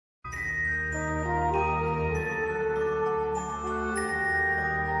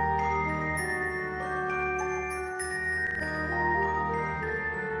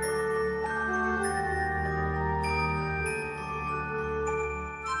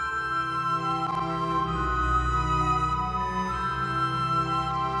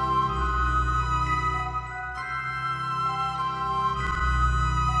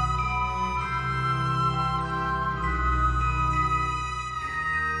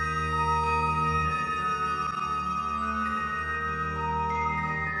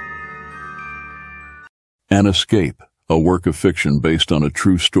An Escape, a work of fiction based on a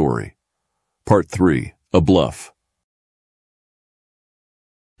true story. Part 3, A Bluff.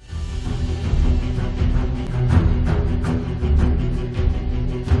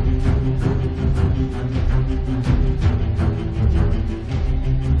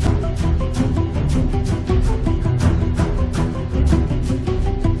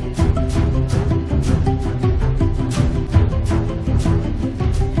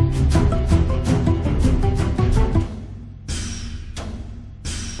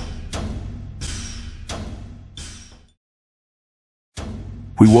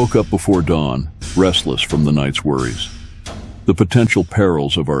 We woke up before dawn, restless from the night's worries. The potential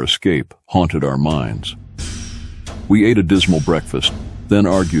perils of our escape haunted our minds. We ate a dismal breakfast, then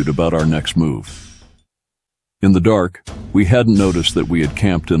argued about our next move. In the dark, we hadn't noticed that we had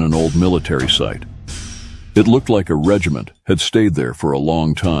camped in an old military site. It looked like a regiment had stayed there for a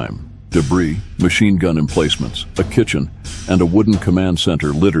long time. Debris, machine gun emplacements, a kitchen, and a wooden command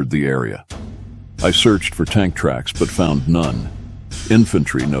center littered the area. I searched for tank tracks but found none.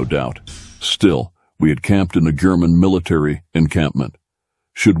 Infantry, no doubt. Still, we had camped in a German military encampment.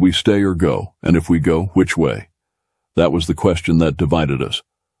 Should we stay or go, and if we go, which way? That was the question that divided us.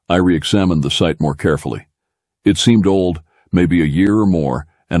 I re-examined the site more carefully. It seemed old, maybe a year or more,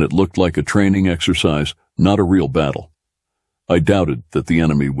 and it looked like a training exercise, not a real battle. I doubted that the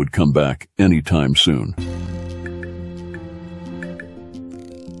enemy would come back any time soon.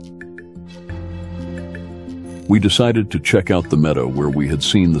 We decided to check out the meadow where we had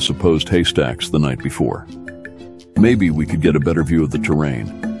seen the supposed haystacks the night before. Maybe we could get a better view of the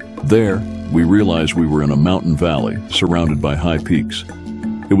terrain. There, we realized we were in a mountain valley surrounded by high peaks.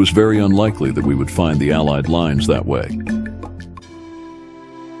 It was very unlikely that we would find the Allied lines that way.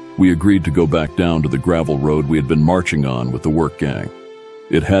 We agreed to go back down to the gravel road we had been marching on with the work gang.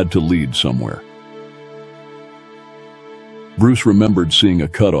 It had to lead somewhere. Bruce remembered seeing a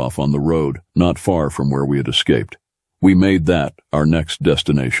cutoff on the road not far from where we had escaped. We made that our next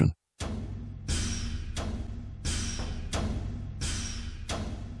destination.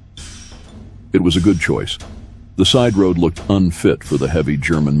 It was a good choice. The side road looked unfit for the heavy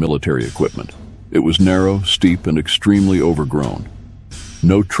German military equipment. It was narrow, steep, and extremely overgrown.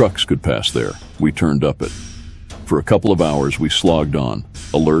 No trucks could pass there. We turned up it. For a couple of hours we slogged on,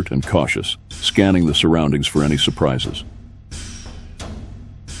 alert and cautious, scanning the surroundings for any surprises.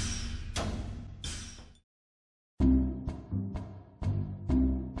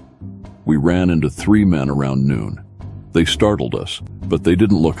 We ran into 3 men around noon. They startled us, but they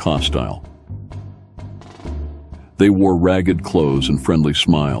didn't look hostile. They wore ragged clothes and friendly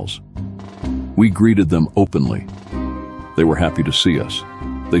smiles. We greeted them openly. They were happy to see us.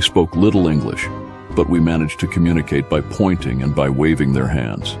 They spoke little English, but we managed to communicate by pointing and by waving their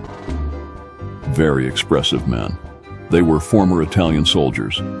hands. Very expressive men. They were former Italian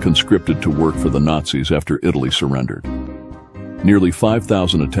soldiers, conscripted to work for the Nazis after Italy surrendered. Nearly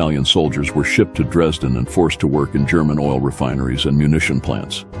 5,000 Italian soldiers were shipped to Dresden and forced to work in German oil refineries and munition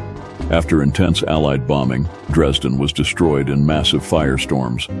plants. After intense Allied bombing, Dresden was destroyed in massive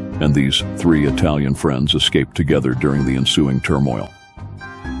firestorms, and these 3 Italian friends escaped together during the ensuing turmoil.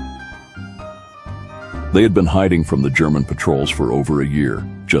 They had been hiding from the German patrols for over a year,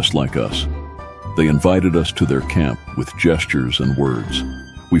 just like us. They invited us to their camp with gestures and words.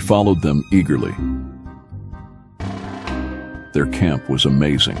 We followed them eagerly. Their camp was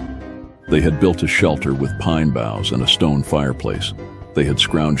amazing. They had built a shelter with pine boughs and a stone fireplace. They had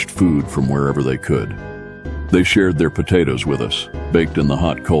scrounged food from wherever they could. They shared their potatoes with us, baked in the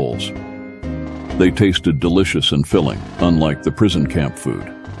hot coals. They tasted delicious and filling, unlike the prison camp food.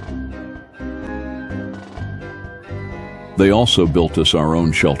 They also built us our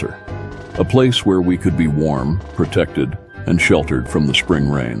own shelter, a place where we could be warm, protected, and sheltered from the spring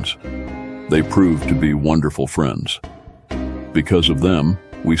rains. They proved to be wonderful friends. Because of them,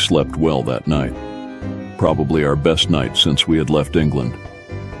 we slept well that night. Probably our best night since we had left England,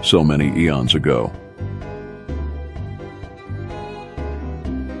 so many eons ago.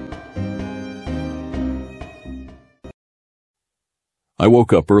 I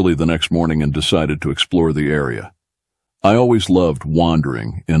woke up early the next morning and decided to explore the area. I always loved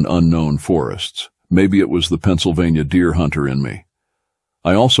wandering in unknown forests. Maybe it was the Pennsylvania deer hunter in me.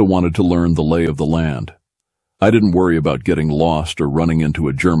 I also wanted to learn the lay of the land. I didn't worry about getting lost or running into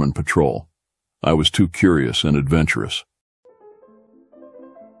a German patrol. I was too curious and adventurous.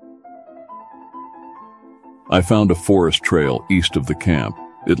 I found a forest trail east of the camp.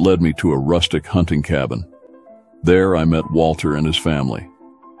 It led me to a rustic hunting cabin. There I met Walter and his family.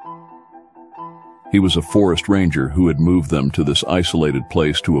 He was a forest ranger who had moved them to this isolated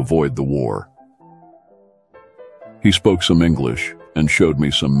place to avoid the war. He spoke some English and showed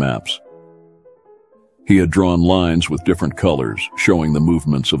me some maps. He had drawn lines with different colors showing the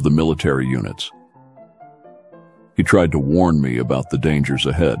movements of the military units. He tried to warn me about the dangers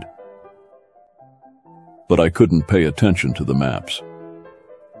ahead, but I couldn't pay attention to the maps.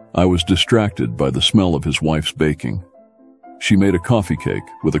 I was distracted by the smell of his wife's baking. She made a coffee cake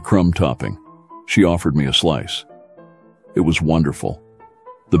with a crumb topping. She offered me a slice. It was wonderful,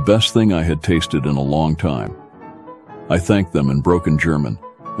 the best thing I had tasted in a long time. I thanked them in broken German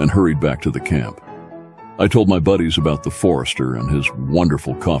and hurried back to the camp. I told my buddies about the forester and his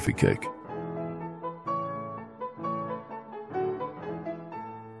wonderful coffee cake.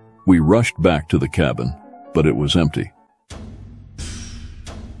 We rushed back to the cabin, but it was empty.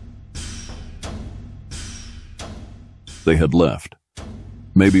 They had left.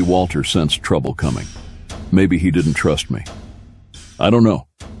 Maybe Walter sensed trouble coming. Maybe he didn't trust me. I don't know.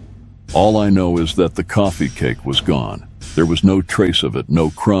 All I know is that the coffee cake was gone. There was no trace of it, no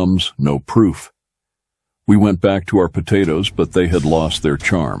crumbs, no proof. We went back to our potatoes, but they had lost their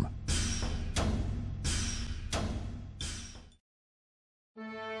charm.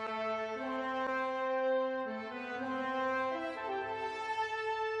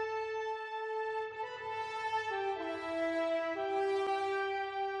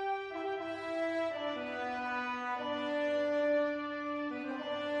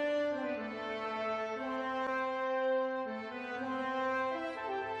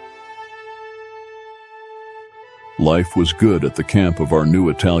 Life was good at the camp of our new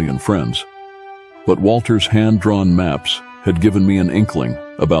Italian friends, but Walter's hand-drawn maps had given me an inkling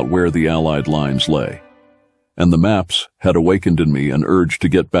about where the Allied lines lay, and the maps had awakened in me an urge to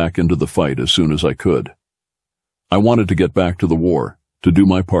get back into the fight as soon as I could. I wanted to get back to the war, to do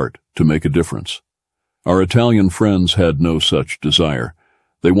my part, to make a difference. Our Italian friends had no such desire.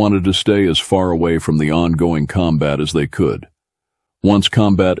 They wanted to stay as far away from the ongoing combat as they could. Once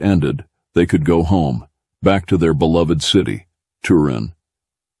combat ended, they could go home, back to their beloved city, Turin.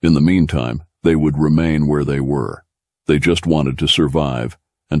 In the meantime, they would remain where they were. They just wanted to survive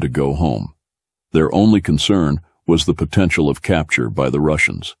and to go home. Their only concern was the potential of capture by the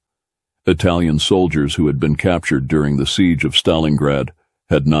Russians. Italian soldiers who had been captured during the siege of Stalingrad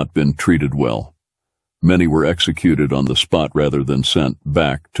had not been treated well. Many were executed on the spot rather than sent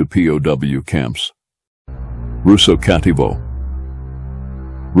back to POW camps. Russo cattivo.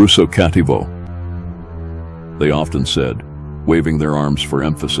 Russo cattivo, they often said, waving their arms for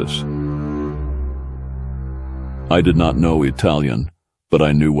emphasis. I did not know Italian, but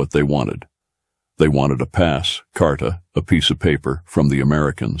I knew what they wanted. They wanted a pass, carta, a piece of paper from the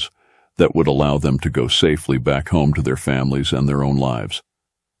Americans that would allow them to go safely back home to their families and their own lives.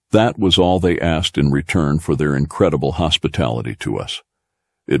 That was all they asked in return for their incredible hospitality to us.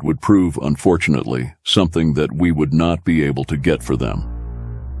 It would prove, unfortunately, something that we would not be able to get for them.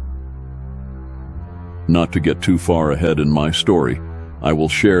 Not to get too far ahead in my story, I will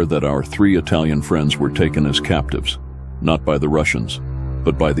share that our 3 Italian friends were taken as captives, not by the Russians,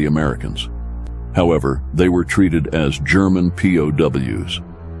 but by the Americans. However, they were treated as German POWs.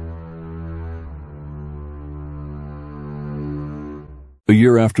 A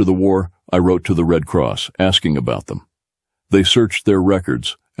year after the war, I wrote to the Red Cross, asking about them. They searched their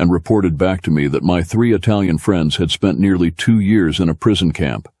records and reported back to me that my 3 Italian friends had spent nearly 2 years in a prison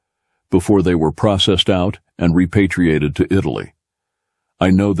camp before they were processed out and repatriated to Italy. I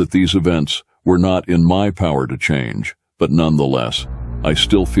know that these events were not in my power to change, but nonetheless, I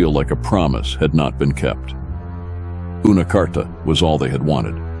still feel like a promise had not been kept. Una carta was all they had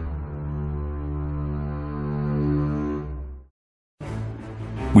wanted.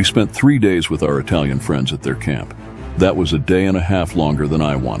 We spent 3 days with our Italian friends at their camp. That was a day and a half longer than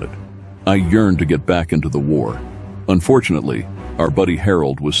I wanted. I yearned to get back into the war. Unfortunately, our buddy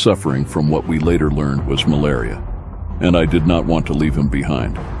Harold was suffering from what we later learned was malaria, and I did not want to leave him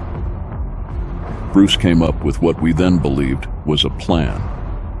behind. Bruce came up with what we then believed was a plan.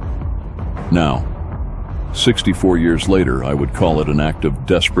 Now, 64 years later, I would call it an act of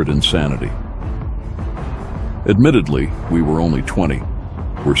desperate insanity. Admittedly, we were only 20,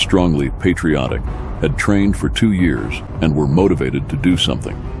 were strongly patriotic, had trained for 2 years, and were motivated to do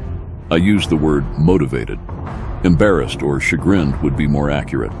something. I use the word motivated. Embarrassed or chagrined would be more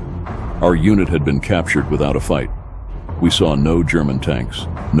accurate. Our unit had been captured without a fight. We saw no German tanks,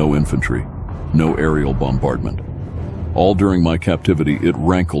 no infantry, no aerial bombardment. All during my captivity, it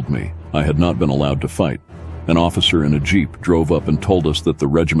rankled me. I had not been allowed to fight. An officer in a jeep drove up and told us that the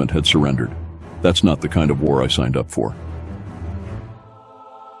regiment had surrendered. That's not the kind of war I signed up for.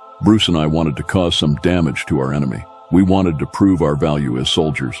 Bruce and I wanted to cause some damage to our enemy. We wanted to prove our value as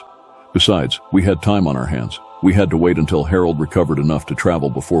soldiers. Besides, we had time on our hands. We had to wait until Harold recovered enough to travel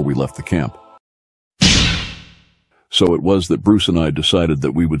before we left the camp. So it was that Bruce and I decided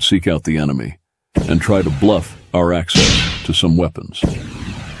that we would seek out the enemy and try to bluff our access to some weapons.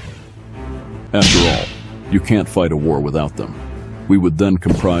 After all, you can't fight a war without them. We would then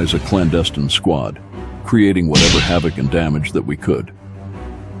comprise a clandestine squad, creating whatever havoc and damage that we could.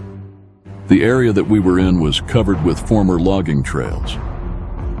 The area that we were in was covered with former logging trails.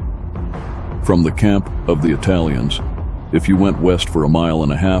 From the camp of the Italians, if you went west for 1.5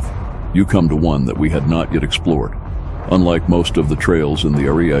 miles, you come to one that we had not yet explored. Unlike most of the trails in the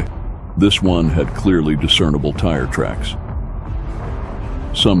area, this one had clearly discernible tire tracks.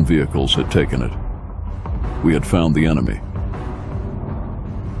 Some vehicles had taken it. We had found the enemy.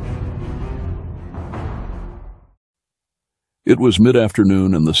 It was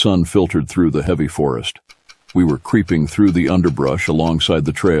mid-afternoon and the sun filtered through the heavy forest. We were creeping through the underbrush alongside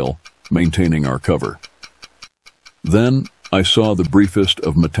the trail, maintaining our cover. Then I saw the briefest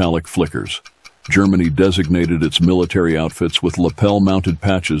of metallic flickers. Germany designated its military outfits with lapel-mounted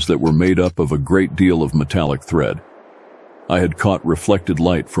patches that were made up of a great deal of metallic thread. I had caught reflected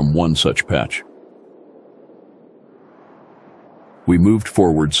light from one such patch. We moved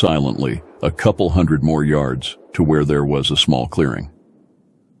forward silently, a couple hundred more yards, to where there was a small clearing.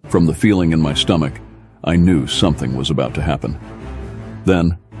 From the feeling in my stomach, I knew something was about to happen.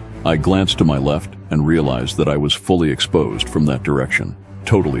 Then, I glanced to my left and realized that I was fully exposed from that direction,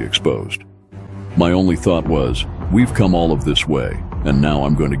 totally exposed. My only thought was, we've come all of this way, and now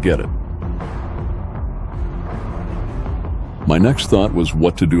I'm going to get it. My next thought was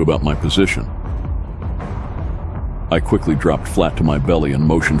what to do about my position. I quickly dropped flat to my belly and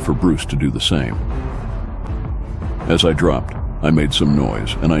motioned for Bruce to do the same. As I dropped, I made some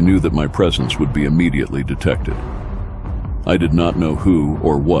noise, and I knew that my presence would be immediately detected. I did not know who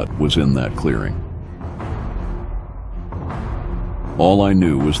or what was in that clearing. All I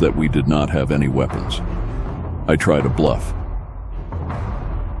knew was that we did not have any weapons. I tried a bluff.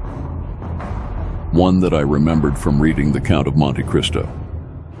 One that I remembered from reading The Count of Monte Cristo.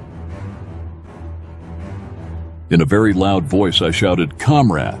 In a very loud voice, I shouted,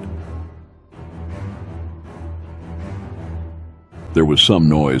 "Comrade!" There was some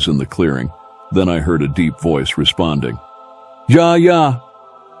noise in the clearing. Then I heard a deep voice responding, "Ja, ja."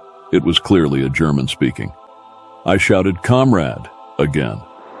 It was clearly a German speaking. I shouted, "Comrade," again.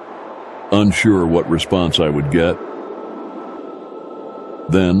 Unsure what response I would get.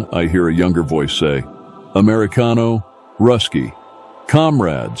 Then I hear a younger voice say, "Americano, Ruski,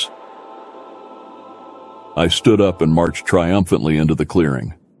 comrades." I stood up and marched triumphantly into the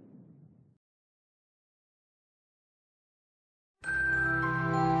clearing.